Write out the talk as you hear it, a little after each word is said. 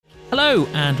Hello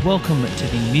and welcome to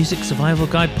the Music Survival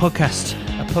Guide podcast,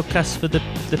 a podcast for the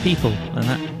people, and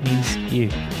that means you.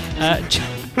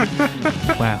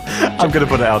 Wow. I'm going to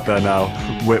put it out there now.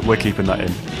 We're keeping that in.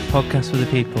 Podcast for the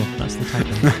people, that's the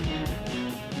tagline.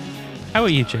 How are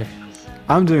you, Joe?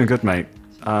 I'm doing good, mate.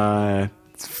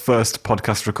 First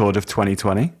podcast record of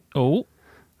 2020. Oh.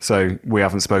 So we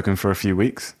haven't spoken for a few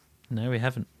weeks. No, we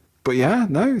haven't. But yeah,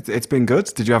 no, it's been good.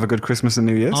 Did you have a good Christmas and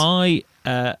New Year's?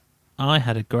 I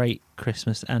had a great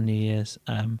Christmas and New Year's.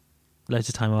 Loads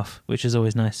of time off, which is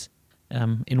always nice.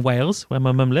 In Wales, where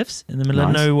my mum lives, in the middle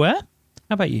of nowhere.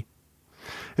 How about you?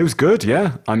 It was good,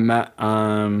 yeah. I met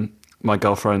my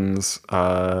girlfriend's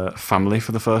family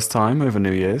for the first time over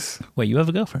New Year's. Wait, you have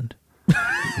a girlfriend?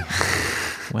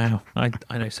 Wow,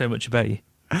 I know so much about you.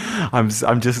 I'm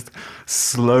just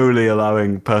slowly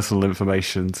allowing personal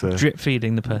information to drip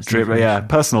feeding the person. Yeah,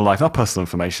 personal life, not personal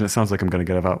information. It sounds like I'm going to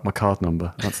give out my card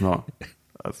number. That's not it.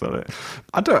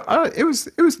 It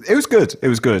was good. It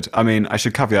was good. I mean, I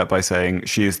should caveat by saying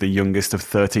she is the youngest of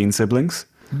 13 siblings.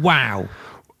 Wow.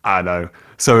 I know.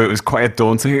 So it was quite a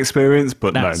daunting experience,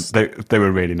 but no, they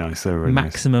were really nice. They were really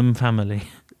maximum nice. Family.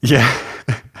 Yeah.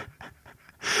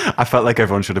 I felt like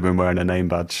everyone should have been wearing a name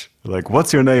badge. Like,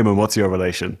 what's your name and what's your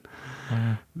relation?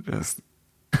 Wow.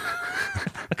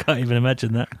 I can't even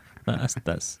imagine that.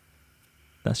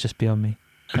 That's just beyond me.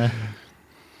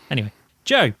 Anyway,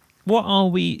 Joe, what are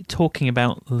we talking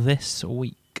about this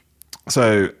week?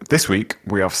 So this week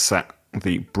we have set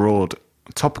the broad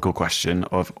topical question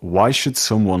of why should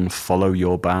someone follow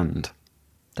your band?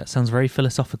 That sounds very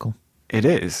philosophical. It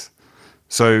is.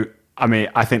 So, I mean,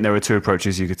 I think there are two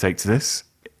approaches you could take to this.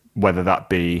 Whether that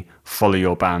be follow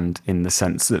your band in the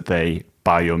sense that they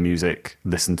buy your music,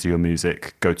 listen to your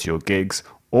music, go to your gigs,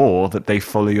 or that they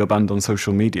follow your band on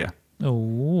social media.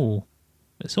 Oh,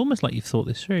 it's almost like you've thought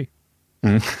this through.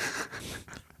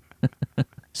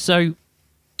 So,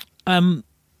 I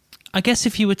guess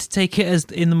if you were to take it as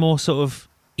in the more sort of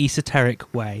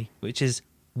esoteric way, which is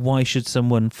why should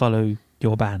someone follow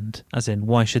your band? As in,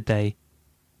 why should they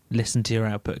listen to your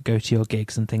output, go to your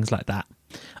gigs and things like that?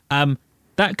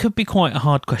 That could be quite a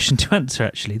hard question to answer,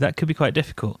 actually. That could be quite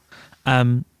difficult.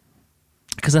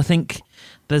 Because I think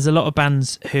there's a lot of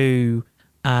bands who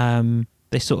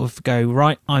they sort of go,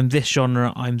 right, I'm this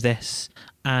genre, I'm this.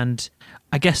 And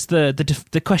I guess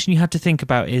the question you have to think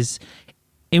about is,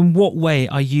 in what way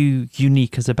are you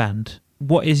unique as a band?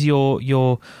 What is your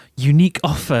unique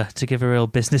offer, to give a real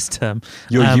business term?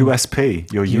 Your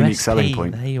USP, your unique selling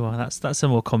point. There you are. That's a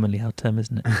more commonly held term,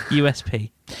 isn't it?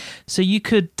 USP. So you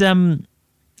could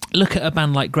look at a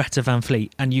band like Greta Van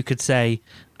Fleet, and you could say,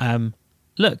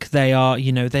 look, they are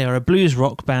a blues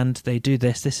rock band. They do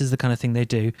this. This is the kind of thing they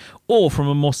do. Or from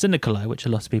a more cynical eye, which a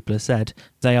lot of people have said,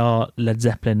 they are Led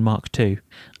Zeppelin Mark II.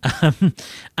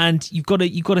 And you've got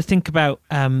to think about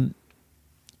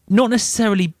not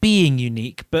necessarily being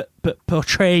unique, but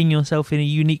portraying yourself in a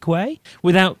unique way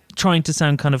without trying to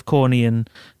sound kind of corny and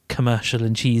commercial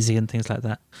and cheesy and things like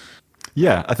that.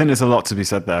 Yeah, I think there's a lot to be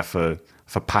said there for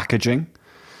packaging.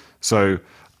 So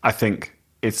I think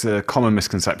it's a common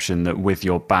misconception that with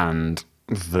your band,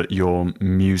 that your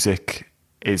music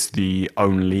is the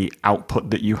only output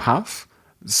that you have.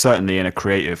 Certainly in a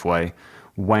creative way.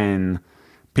 When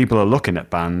people are looking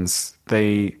at bands,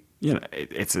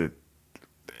 it's an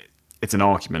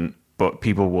argument, but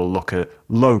people will look at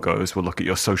logos, will look at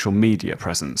your social media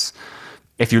presence.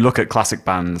 If you look at classic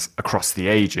bands across the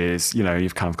ages,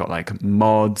 you've kind of got like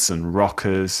mods and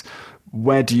rockers.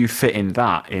 Where do you fit in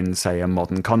that in, say, a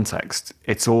modern context?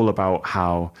 It's all about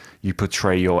how you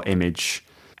portray your image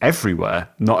everywhere,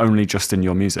 not only just in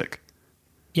your music.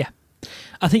 Yeah.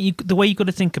 I think the way you've got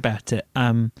to think about it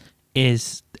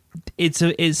is it's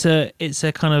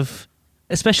a kind of,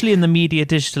 especially in the media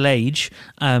digital age,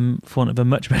 for want of a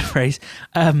much better phrase,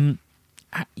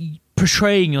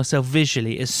 portraying yourself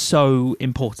visually is so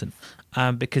important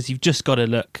because you've just got to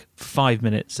look 5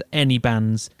 minutes at any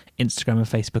band's Instagram and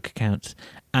Facebook accounts,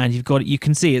 and you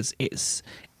can see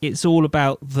it's all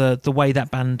about the way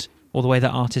that band or the way that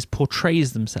artist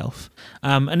portrays themselves,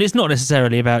 and it's not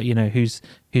necessarily about who's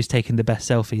taking the best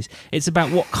selfies. It's about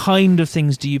what kind of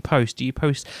things do you post.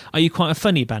 Are you quite a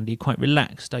funny band? Are you quite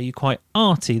relaxed? Are you quite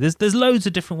arty? There's loads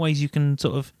of different ways you can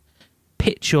sort of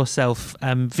pitch yourself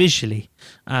visually,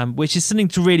 which is something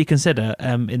to really consider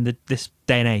in this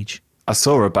day and age. I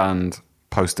saw a band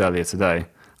post earlier today.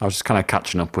 I was just kind of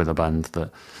catching up with a band that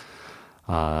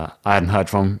I hadn't heard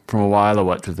from a while. I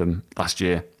worked with them last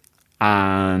year.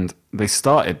 And they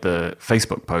started the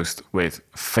Facebook post with,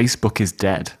 Facebook is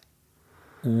dead.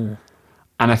 Ooh.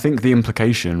 And I think the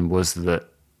implication was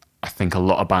that I think a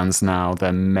lot of bands now,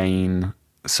 their main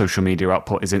social media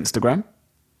output is Instagram.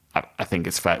 I think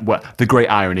it's fair. Well, the great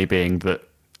irony being that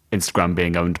Instagram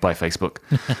being owned by Facebook.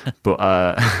 But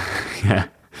yeah,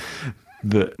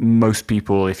 that most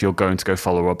people, if you're going to go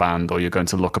follow a band or you're going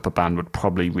to look up a band, would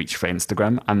probably reach for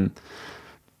Instagram. And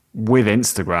with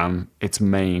Instagram, its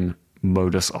main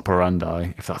modus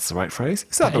operandi, if that's the right phrase.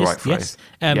 Is that the right phrase?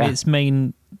 Yes. Its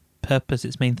main purpose,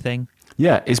 its main thing.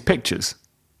 Yeah, is pictures.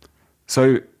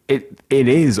 So it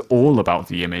is all about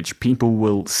the image. People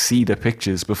will see the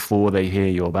pictures before they hear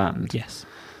your band. Yes.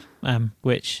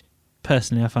 Which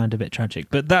personally I find a bit tragic,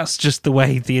 but that's just the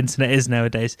way the internet is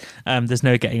nowadays. There's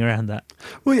no getting around that.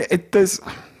 Well, yeah,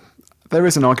 there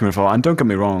is an argument for it, and don't get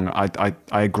me wrong, I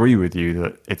agree with you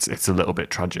that it's a little bit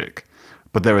tragic.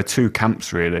 But there are two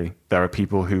camps, really. There are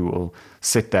people who will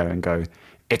sit there and go,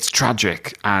 it's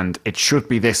tragic, and it should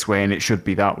be this way, and it should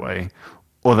be that way.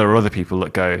 Or there are other people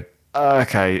that go,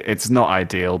 okay, it's not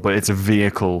ideal, but it's a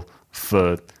vehicle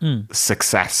for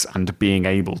success and being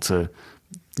able to,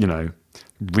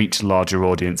 reach larger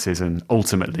audiences and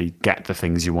ultimately get the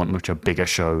things you want, which are bigger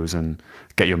shows and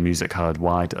get your music heard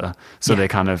wider. So they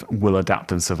kind of will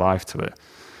adapt and survive to it.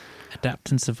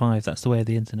 Adapt and survive. That's the way of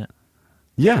the internet.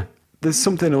 Yeah. There's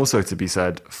something also to be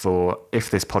said for if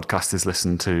this podcast is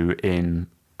listened to in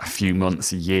a few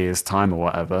months, years time or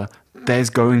whatever,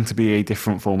 there's going to be a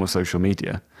different form of social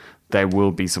media. There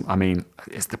will be some,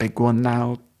 is the big one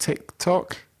now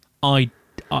TikTok?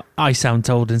 I sound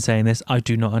old in saying this. I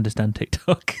do not understand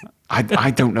TikTok.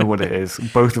 I don't know what it is.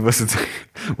 Both of us,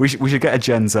 we should get a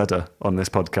Gen Zer on this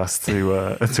podcast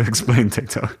to explain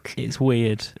TikTok. It's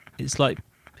weird. It's like,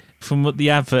 from what the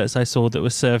adverts I saw that were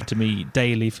served to me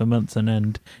daily for months on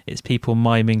end, it's people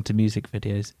miming to music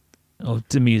videos or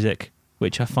to music,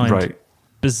 which I find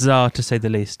bizarre to say the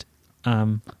least.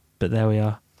 But there we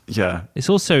are. Yeah. It's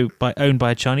also owned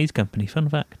by a Chinese company. Fun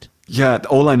fact. Yeah,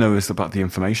 all I know is about the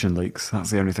information leaks. That's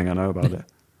the only thing I know about it.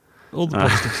 All the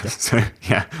positive stuff. So,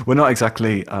 yeah, we're not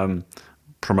exactly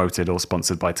promoted or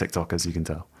sponsored by TikTok, as you can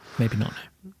tell. Maybe not.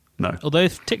 No. Although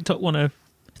if TikTok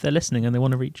if they're listening and they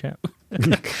want to reach out,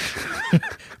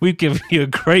 we've given you a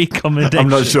great commendation. I'm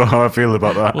not sure how I feel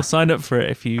about that. We'll sign up for it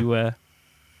if you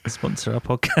sponsor our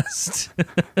podcast.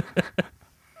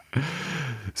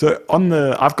 So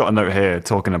I've got a note here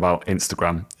talking about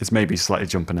Instagram. It's maybe slightly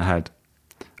jumping ahead,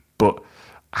 but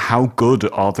how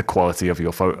good are the quality of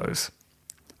your photos?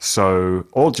 So,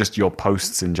 or just your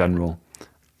posts in general.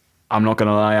 I'm not going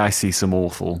to lie, I see some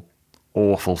awful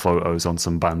photos on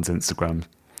some bands' Instagram,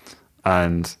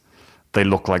 and they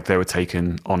look like they were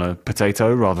taken on a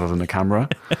potato rather than a camera.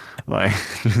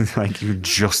 like you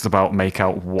just about make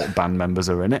out what band members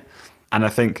are in it. And I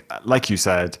think, like you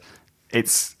said,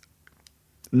 it's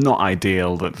not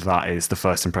ideal that is the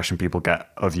first impression people get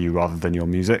of you rather than your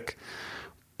music.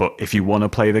 But if you want to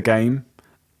play the game,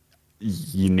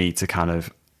 you need to kind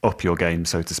of up your game,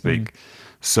 so to speak.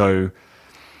 So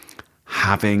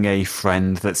having a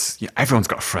friend everyone's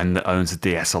got a friend that owns a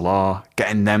DSLR,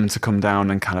 getting them to come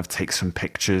down and kind of take some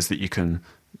pictures that you can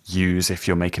use if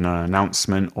you're making an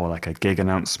announcement or like a gig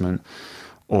announcement,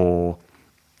 or,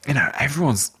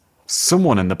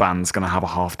 someone in the band's going to have a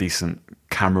half decent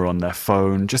camera on their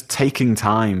phone, just taking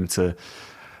time to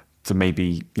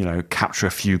maybe, capture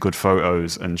a few good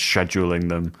photos and scheduling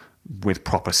them with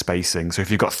proper spacing. So if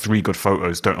you've got 3 good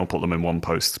photos, don't all put them in one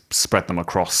post, spread them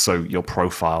across so your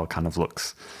profile kind of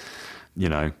looks,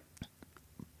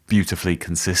 beautifully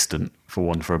consistent,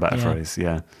 for a better phrase.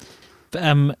 Yeah.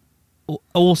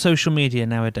 All social media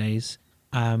nowadays,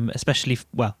 especially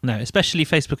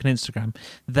Facebook and Instagram,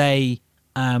 they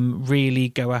really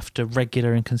go after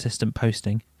regular and consistent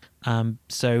posting.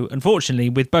 So unfortunately,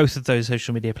 with both of those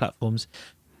social media platforms,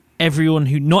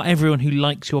 not everyone who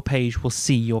likes your page will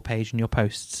see your page and your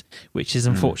posts, which is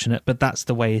unfortunate, but that's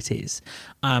the way it is.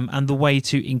 And the way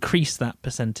to increase that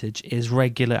percentage is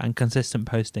regular and consistent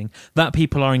posting that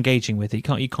people are engaging with. You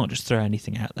can't just throw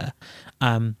anything out there.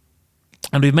 And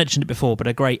we've mentioned it before, but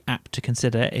a great app to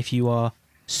consider if you are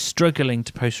struggling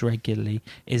to post regularly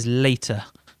is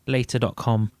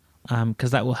later.com.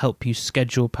 Because that will help you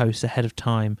schedule posts ahead of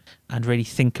time and really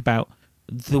think about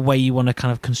the way you want to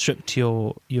kind of construct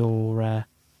your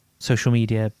social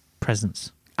media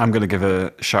presence. I'm going to give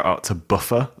a shout out to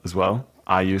Buffer as well.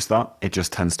 I use that. It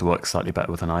just tends to work slightly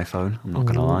better with an iPhone. I'm not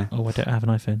going to lie. Oh, I don't have an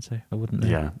iPhone, so I wouldn't know.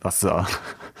 Yeah, that's our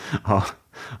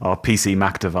PC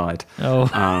Mac divide.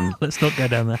 Oh, let's not go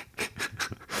down there.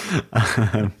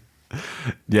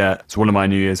 Yeah, it's one of my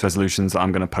New Year's resolutions that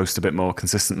I'm going to post a bit more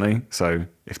consistently. So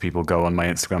if people go on my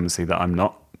Instagram and see that I'm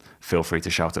not, feel free to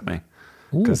shout at me.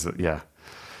 Because,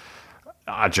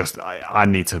 I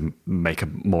need to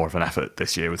make more of an effort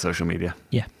this year with social media.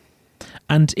 Yeah.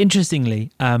 And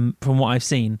interestingly, from what I've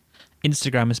seen,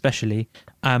 Instagram especially,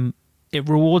 it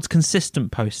rewards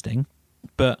consistent posting,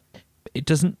 but it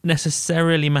doesn't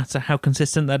necessarily matter how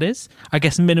consistent that is. I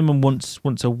guess minimum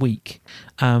once a week.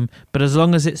 But as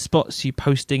long as it spots you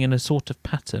posting in a sort of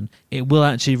pattern, it will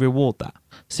actually reward that.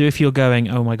 So if you're going,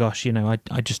 oh my gosh,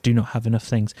 I just do not have enough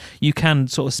things, you can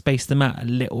sort of space them out a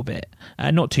little bit,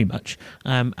 not too much,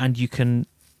 and you can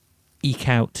eke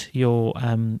out your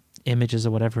images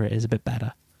or whatever it is a bit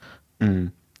better.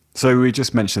 So we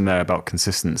just mentioned there about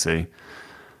consistency.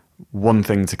 One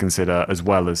thing to consider, as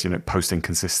well as posting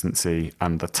consistency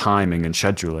and the timing and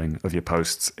scheduling of your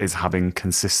posts, is having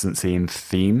consistency in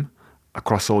theme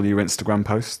across all your Instagram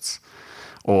posts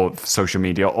or social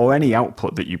media or any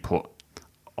output that you put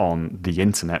on the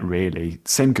internet, really.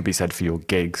 Same could be said for your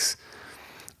gigs.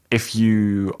 If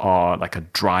you are like a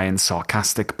dry and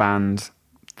sarcastic band,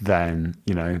 then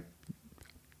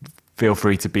feel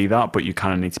free to be that, but you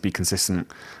kind of need to be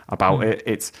consistent about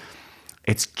it.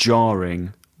 It's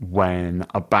jarring when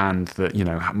a band that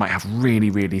might have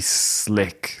really, really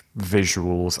slick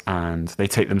visuals and they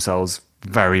take themselves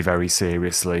very, very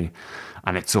seriously,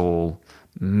 and it's all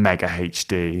mega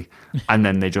HD, and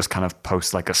then they just kind of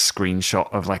post like a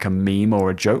screenshot of like a meme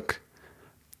or a joke.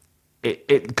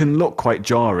 It can look quite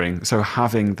jarring. So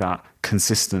having that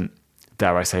consistent,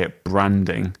 dare I say it,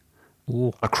 branding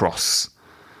across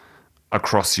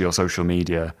your social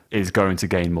media is going to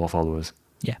gain more followers.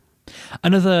 Yeah.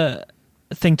 Another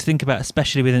thing to think about,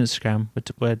 especially with Instagram,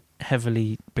 we're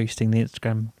heavily boosting the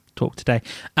Instagram talk today,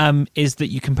 is that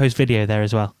you can post video there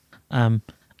as well.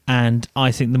 And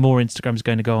I think the more Instagram's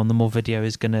going to go on, the more video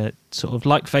is going to sort of,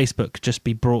 like Facebook, just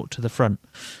be brought to the front.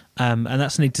 And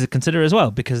that's something to consider as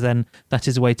well, because then that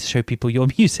is a way to show people your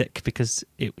music, because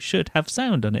it should have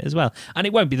sound on it as well. And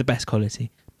it won't be the best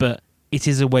quality, but it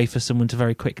is a way for someone to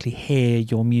very quickly hear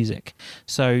your music.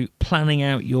 So planning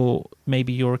out your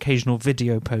occasional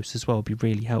video posts as well would be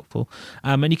really helpful.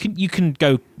 And you can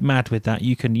go mad with that.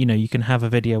 You can have a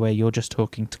video where you're just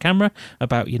talking to camera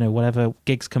about whatever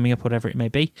gigs coming up, whatever it may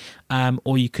be.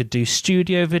 Or you could do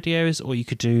studio videos, or you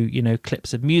could do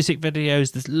clips of music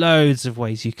videos. There's loads of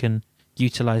ways you can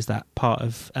utilize that part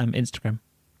of Instagram.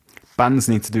 Bands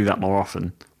need to do that more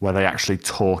often, where they actually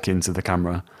talk into the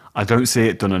camera. I don't see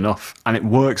it done enough, and it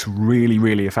works really,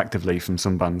 really effectively from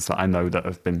some bands that I know that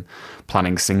have been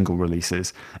planning single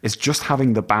releases. It's just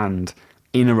having the band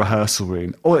in a rehearsal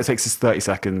room. All it takes is 30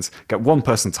 seconds, get one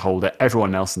person to hold it,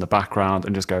 everyone else in the background,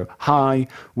 and just go, hi,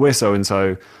 we're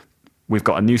so-and-so, we've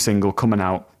got a new single coming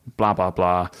out, blah, blah,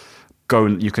 blah. Go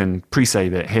and you can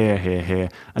pre-save it here, here, here.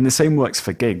 And the same works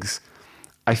for gigs.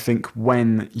 I think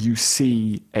when you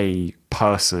see a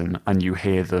person and you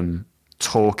hear them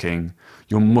talking,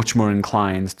 you're much more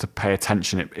inclined to pay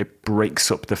attention. It breaks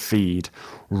up the feed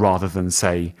rather than,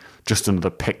 say, just another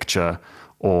picture,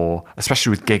 or especially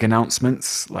with gig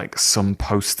announcements, like some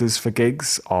posters for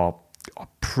gigs are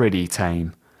pretty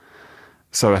tame.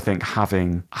 So I think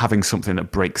having something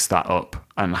that breaks that up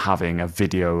and having a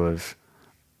video of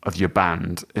your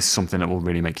band is something that will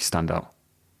really make you stand out.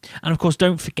 And of course,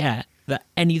 don't forget that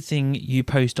anything you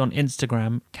post on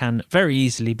Instagram can very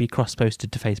easily be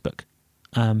cross-posted to Facebook.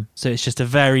 So it's just a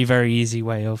very, very easy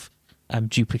way of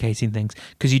duplicating things,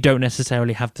 because you don't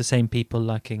necessarily have the same people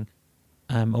liking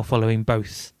or following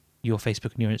both your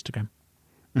Facebook and your Instagram.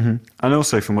 Mm-hmm. And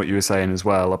also from what you were saying as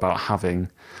well about having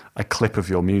a clip of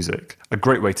your music, a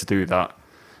great way to do that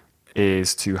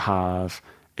is to have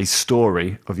a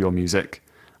story of your music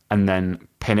and then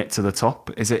pin it to the top.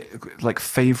 Is it like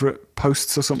favorite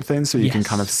posts or something? So you can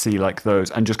kind of see like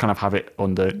those and just kind of have it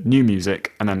under new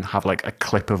music and then have like a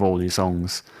clip of all your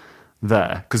songs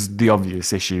there. Because the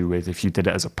obvious issue with if you did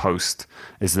it as a post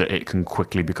is that it can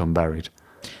quickly become buried.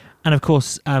 And of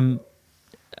course,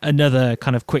 another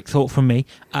kind of quick thought from me,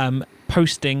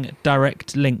 posting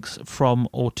direct links from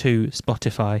or to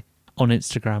Spotify on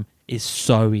Instagram is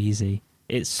so easy.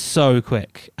 It's so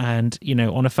quick. And,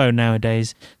 on a phone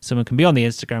nowadays, someone can be on the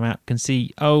Instagram app, can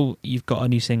see, oh, you've got a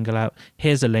new single out.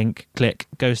 Here's a link, click,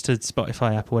 goes to the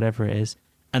Spotify app or whatever it is,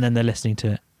 and then they're listening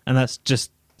to it. And that's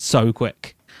just so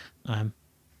quick.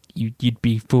 You'd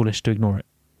be foolish to ignore it.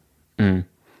 Mm.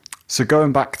 So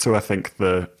going back to, I think,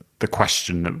 the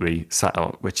question that we set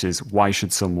up, which is why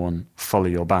should someone follow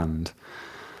your band?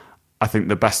 I think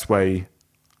the best way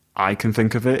I can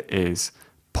think of it is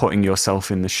putting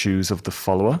yourself in the shoes of the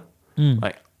follower.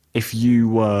 Like if you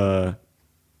were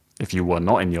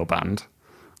not in your band,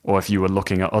 or if you were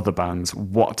looking at other bands,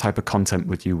 what type of content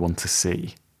would you want to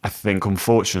see? I think,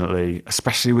 unfortunately,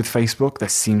 especially with Facebook, there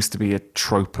seems to be a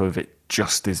trope of it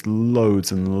just is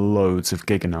loads and loads of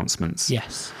gig announcements.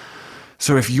 Yes.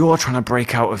 So if you're trying to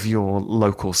break out of your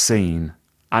local scene,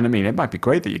 and I mean, it might be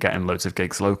great that you're getting loads of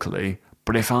gigs locally,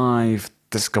 but if I've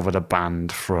discovered a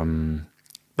band from,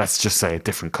 let's just say, a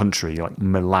different country, like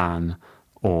Milan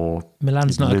or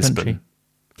Milan's not Lisbon, a country.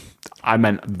 I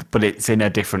meant, but it's in a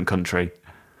different country.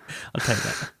 I'll take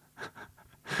that.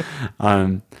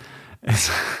 Wrong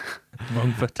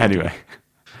footed. Anyway,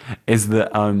 is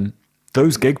that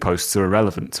those gig posts are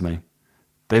irrelevant to me.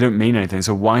 They don't mean anything,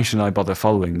 so why should I bother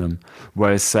following them?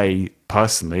 Whereas, say,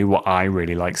 personally, what I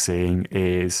really like seeing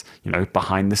is,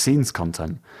 behind the scenes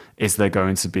content. Is there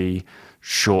going to be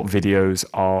short videos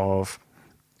of,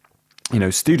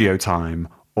 studio time,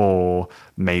 or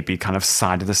maybe kind of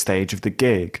side of the stage of the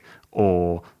gig,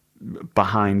 or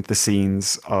behind the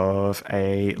scenes of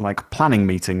a planning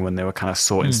meeting when they were kind of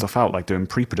sorting stuff out, like doing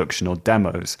pre-production or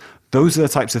demos. Those are the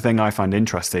types of thing I find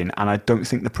interesting, and I don't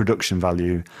think the production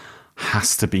value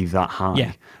has to be that high.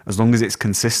 Yeah. As long as it's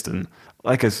consistent.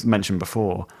 Like I mentioned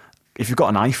before, if you've got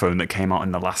an iPhone that came out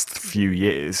in the last few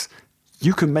years,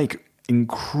 you can make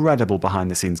incredible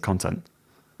behind the scenes content.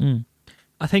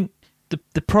 I think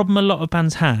the problem a lot of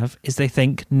bands have is they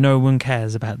think no one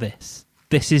cares about this.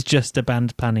 This is just a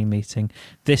band planning meeting.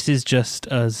 This is just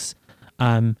us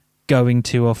going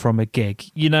to or from a gig.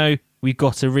 We've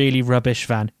got a really rubbish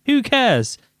van. Who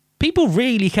cares? People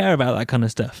really care about that kind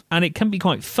of stuff. And it can be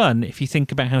quite fun if you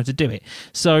think about how to do it.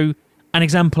 So an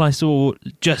example I saw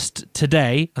just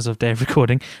today, as of day of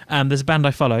recording, there's a band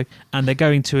I follow, and they're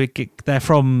going to a gig. They're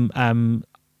from,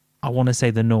 I want to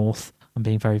say the north. I'm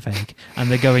being very vague.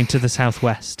 And they're going to the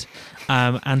southwest.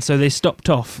 And so they stopped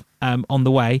off on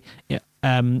the way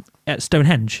at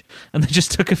Stonehenge, and they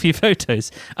just took a few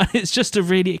photos. And it's just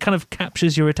it kind of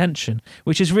captures your attention,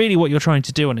 which is really what you're trying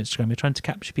to do on Instagram. You're trying to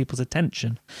capture people's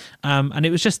attention. And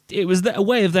it was a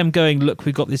way of them going, look,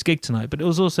 we've got this gig tonight. But it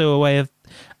was also a way of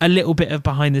a little bit of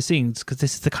behind the scenes, because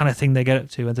this is the kind of thing they get up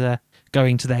to when they're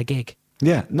going to their gig.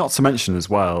 Yeah, not to mention as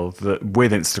well that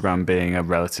with Instagram being a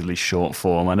relatively short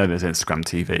form, I know there's Instagram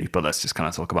TV, but let's just kind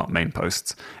of talk about main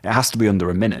posts. It has to be under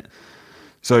a minute.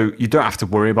 So you don't have to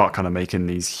worry about kind of making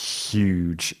these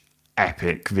huge,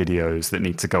 epic videos that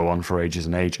need to go on for ages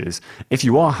and ages. If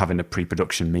you are having a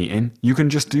pre-production meeting, you can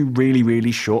just do really,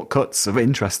 really short cuts of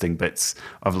interesting bits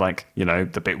of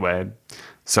the bit where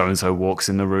so-and-so walks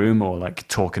in the room, or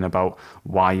talking about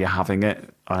why you're having it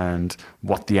and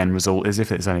what the end result is, if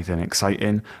there's anything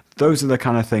exciting. Those are the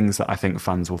kind of things that I think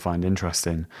fans will find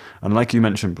interesting. And like you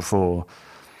mentioned before,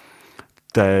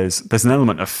 there's an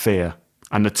element of fear.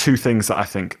 And the two things that I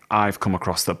think I've come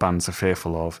across that bands are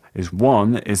fearful of is,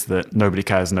 one is that nobody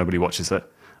cares, nobody watches it.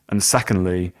 And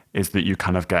secondly is that you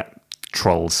kind of get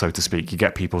trolls, so to speak. You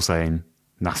get people saying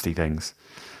nasty things.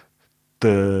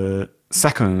 The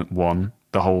second one,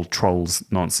 the whole trolls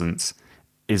nonsense,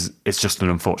 it's just an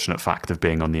unfortunate fact of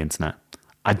being on the internet.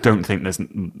 I don't think there's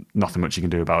nothing much you can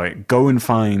do about it. Go and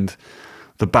find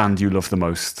the band you love the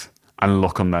most and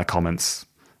look on their comments.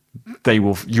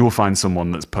 You'll find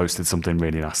someone that's posted something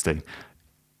really nasty.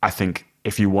 I think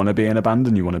if you want to be in a band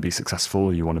and you want to be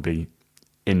successful, you want to be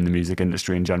in the music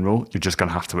industry in general, you're just going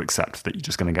to have to accept that you're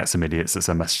just going to get some idiots that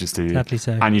send messages to you. Sadly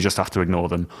so. And you just have to ignore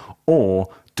them. Or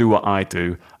do what I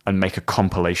do and make a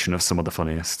compilation of some of the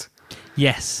funniest.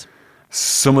 Yes.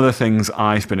 Some of the things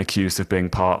I've been accused of being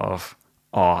part of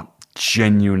are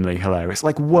genuinely hilarious.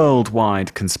 Like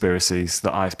worldwide conspiracies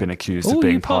that I've been accused of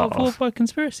being part of. Worldwide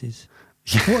conspiracies?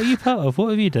 What are you part of? What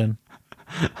have you done?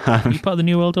 Are you part of the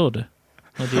New World Order?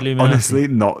 Or the Illuminati? Honestly,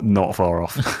 not far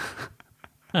off.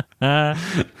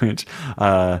 Which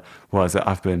what is it?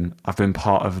 I've been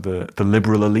part of the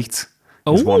liberal elite.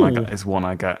 Is one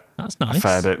I get. That's nice. A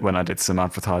fair bit when I did some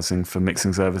advertising for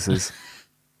mixing services.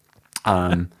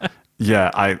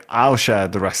 Yeah, I'll share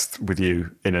the rest with you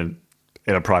in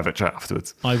a private chat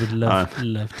afterwards. I would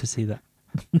love to see that.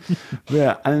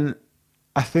 Yeah, and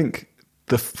I think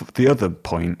the other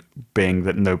point being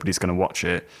that nobody's going to watch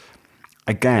it.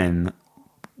 Again,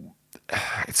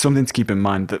 it's something to keep in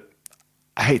mind that,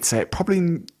 I hate to say it,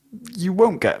 probably you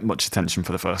won't get much attention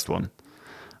for the first one.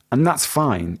 And that's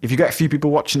fine. If you get a few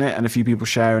people watching it and a few people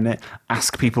sharing it,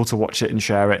 ask people to watch it and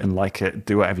share it and like it,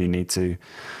 do whatever you need to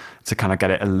kind of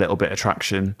get it a little bit of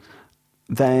traction.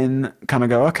 Then kind of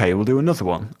go, okay, we'll do another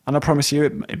one. And I promise you,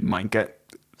 it might get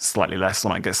slightly less, it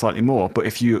might get slightly more. But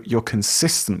if you're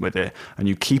consistent with it and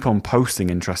you keep on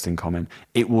posting interesting comment,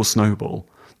 it will snowball.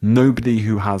 Nobody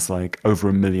who has over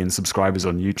 1 million subscribers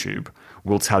on YouTube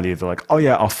will tell you, they're like, oh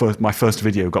yeah, my first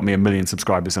video got me 1 million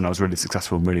subscribers and I was really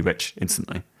successful and really rich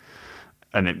instantly.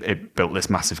 And it built this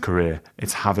massive career.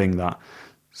 It's having that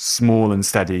small and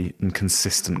steady and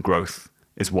consistent growth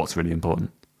is what's really important.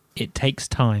 It takes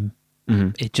time.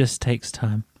 It just takes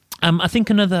time. I think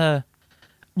another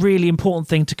really important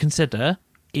thing to consider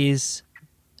is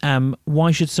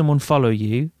why should someone follow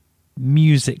you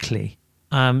musically?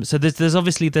 So there's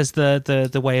obviously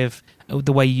the way of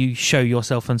the way you show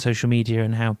yourself on social media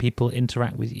and how people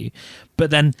interact with you, but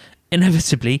then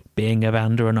inevitably, being a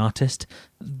band or an artist,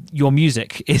 your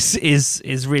music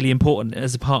is really important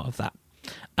as a part of that.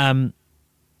 And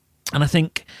I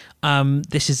think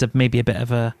this is maybe a bit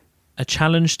of a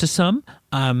challenge to some,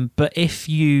 but if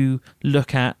you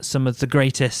look at some of the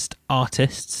greatest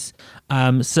artists,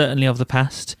 certainly of the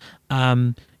past,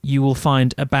 you will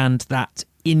find a band that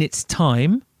in its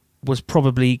time was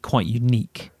probably quite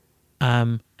unique,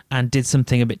 and did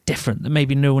something a bit different that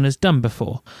maybe no one has done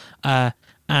before.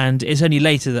 And it's only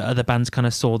later that other bands kind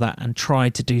of saw that and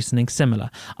tried to do something similar.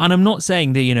 And I'm not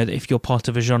saying that, that if you're part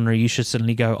of a genre, you should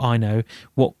suddenly go, I know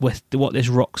what this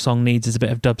rock song needs is a bit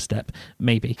of dubstep,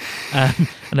 maybe,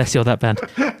 unless you're that band.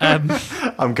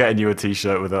 I'm getting you a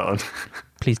T-shirt with that on.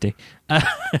 Please do.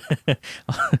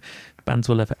 Bands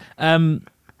will love it.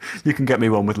 You can get me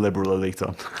one with Liberal Elite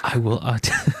on. I will.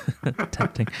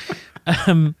 Tempting.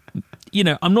 I'm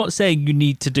not saying you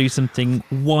need to do something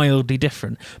wildly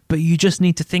different, but you just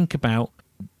need to think about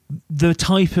the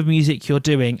type of music you're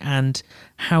doing and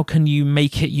how can you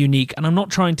make it unique. And I'm not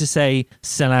trying to say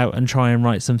sell out and try and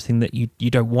write something that you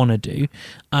don't want to do,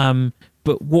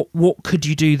 but what could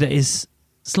you do that is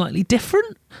slightly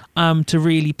different to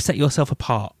really set yourself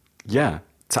apart? Yeah,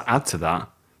 to add to that,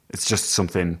 it's just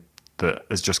something that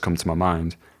has just come to my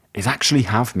mind, is actually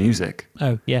have music.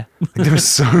 Oh, yeah. There are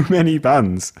so many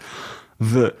bands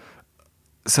that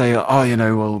say,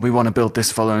 well, we want to build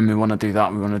this following, we want to do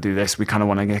that, we want to do this, we kind of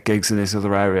want to get gigs in this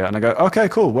other area. And I go, okay,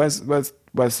 cool, where's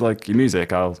like your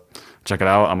music? I'll check it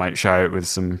out. I might share it with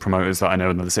some promoters that I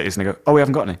know in other cities, and they go, oh, we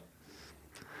haven't got any.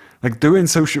 Like doing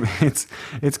social, it's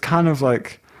kind of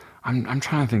like, I'm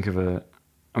trying to think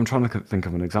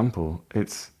of an example.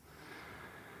 It's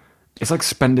like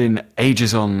spending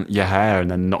ages on your hair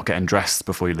and then not getting dressed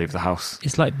before you leave the house.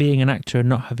 It's like being an actor and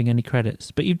not having any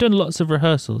credits, but you've done lots of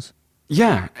rehearsals.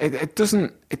 Yeah, it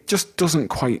just doesn't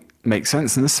quite make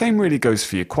sense. And the same really goes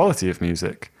for your quality of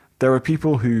music. There are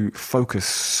people who focus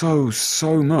so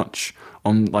much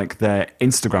on like their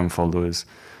Instagram followers,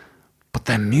 but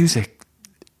their music,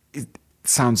 it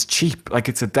sounds cheap. Like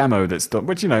it's a demo that's done,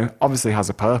 which, obviously has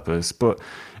a purpose. But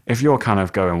if you're kind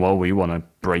of going, well, we want to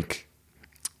break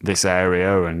this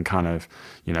area and kind of,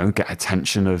 get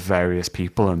attention of various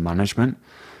people and management,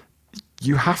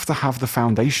 you have to have the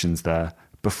foundations there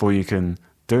before you can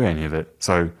do any of it.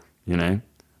 So,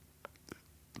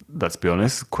 let's be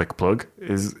honest, quick plug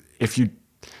is if you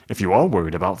are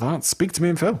worried about that, speak to me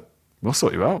and Phil. We'll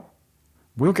sort you out.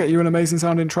 We'll get you an amazing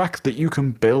sounding track that you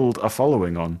can build a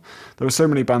following on. There are so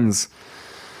many bands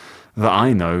that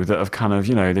I know that have kind of,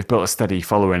 they've built a steady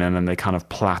following and then they kind of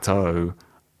plateau.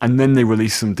 And then they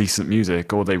release some decent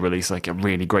music, or they release like a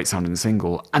really great sounding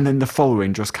single, and then the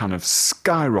following just kind of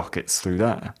skyrockets through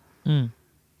there. Mm.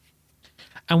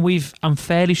 And I'm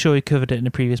fairly sure we covered it in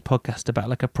a previous podcast about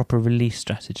like a proper release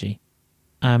strategy.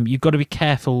 You've got to be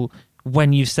careful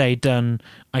when you say done,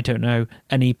 I don't know,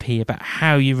 an EP, about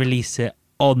how you release it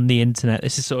on the internet.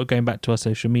 This is sort of going back to our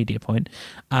social media point,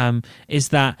 is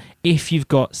that if you've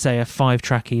got, say, a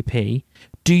 5-track EP,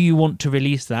 do you want to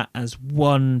release that as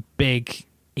one big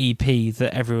EP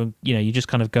that everyone, you just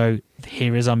kind of go,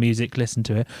 here is our music, listen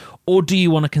to it? Or do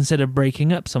you want to consider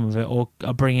breaking up some of it, or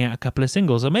bringing out a couple of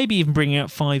singles, or maybe even bringing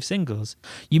out 5 singles?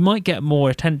 You might get more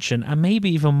attention and maybe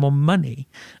even more money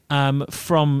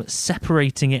from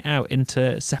separating it out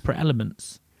into separate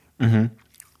elements. Mm-hmm.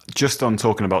 Just on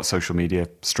talking about social media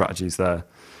strategies there,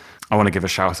 I want to give a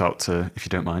shout out to, if you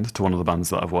don't mind, to one of the bands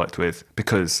that I've worked with,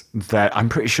 because I'm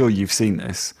pretty sure you've seen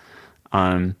this.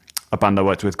 A band I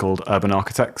worked with called Urban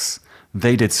Architects.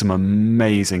 They did some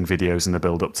amazing videos in the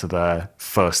build up to their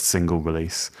first single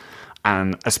release.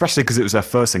 And especially because it was their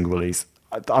first single release,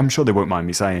 I'm sure they won't mind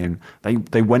me saying,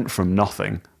 they went from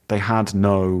nothing. They had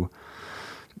no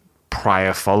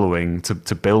prior following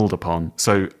to build upon.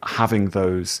 So having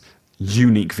those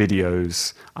unique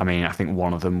videos, I think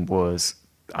one of them was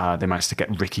they managed to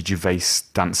get Ricky Gervais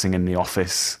dancing in the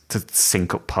office to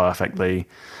sync up perfectly.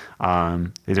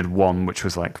 They did one which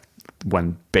was like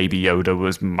when Baby Yoda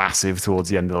was massive towards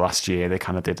the end of last year. They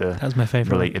kind of did a that was my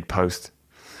favorite related post.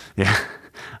 Yeah.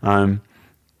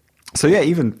 So yeah,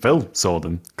 even Phil saw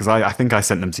them, because I think I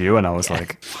sent them to you and I was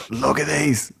like, look at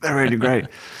these, they're really great.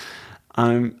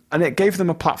 And it gave them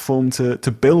a platform to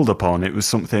build upon. It was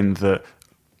something that,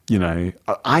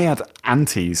 I had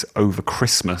aunties over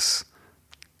Christmas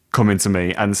coming to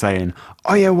me and saying,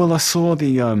 "Oh yeah, well I saw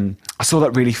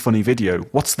that really funny video.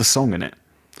 What's the song in it?"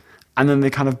 And then they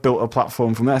kind of built a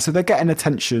platform from there. So they're getting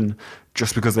attention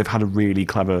just because they've had a really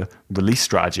clever release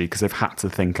strategy, because they've had to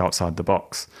think outside the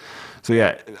box. So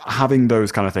yeah, having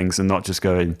those kind of things and not just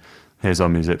going, "Here's our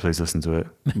music, please listen to it,"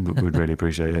 would really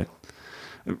appreciate it.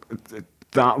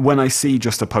 That when I see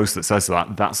just a post that says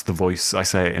that, that's the voice. I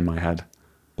say it in my head.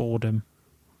 Boredom.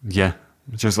 Yeah.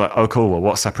 Just like, oh cool, well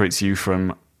what separates you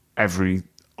from every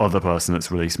other person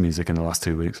that's released music in the last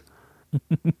 2 weeks?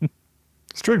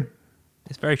 It's true.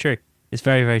 It's very true. It's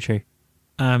very, very true.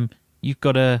 You've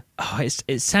got to...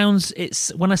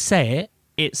 when I say it,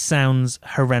 it sounds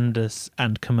horrendous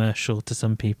and commercial to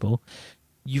some people.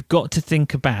 You've got to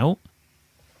think about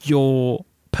your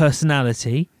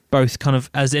personality, both kind of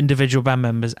as individual band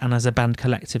members and as a band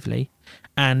collectively,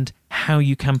 and how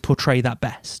you can portray that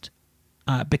best.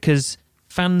 Because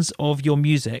fans of your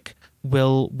music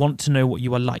will want to know what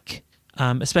you are like,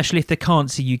 especially if they can't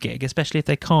see you gig, especially if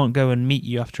they can't go and meet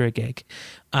you after a gig.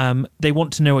 They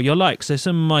want to know what you're like. So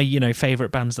some of my,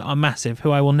 favourite bands that are massive,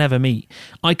 who I will never meet,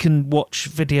 I can watch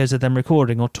videos of them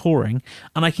recording or touring,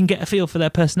 and I can get a feel for their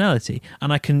personality,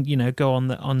 and I can, go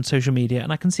on social media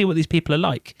and I can see what these people are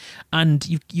like. And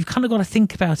you've kind of got to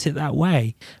think about it that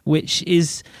way, which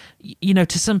is,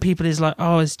 to some people is like,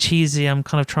 oh, it's cheesy, I'm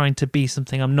kind of trying to be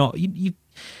something I'm not.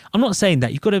 I'm not saying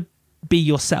that. You've got to be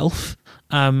yourself,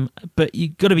 but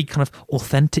you've got to be kind of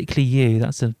authentically you.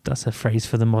 That's a phrase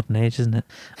for the modern age, isn't it?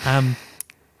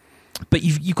 But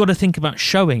you've got to think about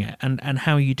showing it and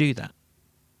how you do that.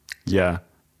 Yeah,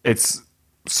 it's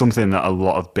something that a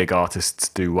lot of big artists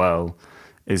do well,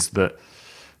 is that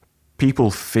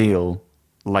people feel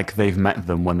like they've met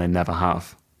them when they never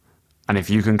have. And if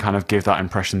you can kind of give that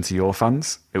impression to your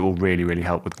fans, it will really, really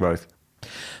help with growth.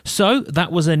 So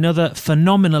that was another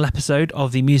phenomenal episode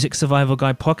of the Music Survival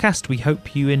Guide podcast. We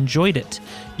hope you enjoyed it.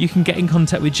 You can get in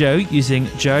contact with Joe using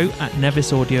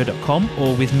joe@nevisaudio.com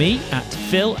or with me at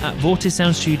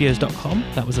phil@vorticesoundstudios.com.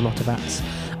 That was a lot of ats.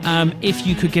 If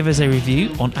you could give us a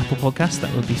review on Apple Podcasts,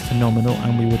 that would be phenomenal,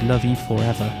 and we would love you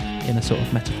forever in a sort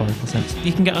of metaphorical sense.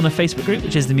 You can get on a Facebook group,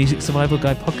 which is the Music Survival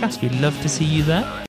Guide podcast. We'd love to see you there.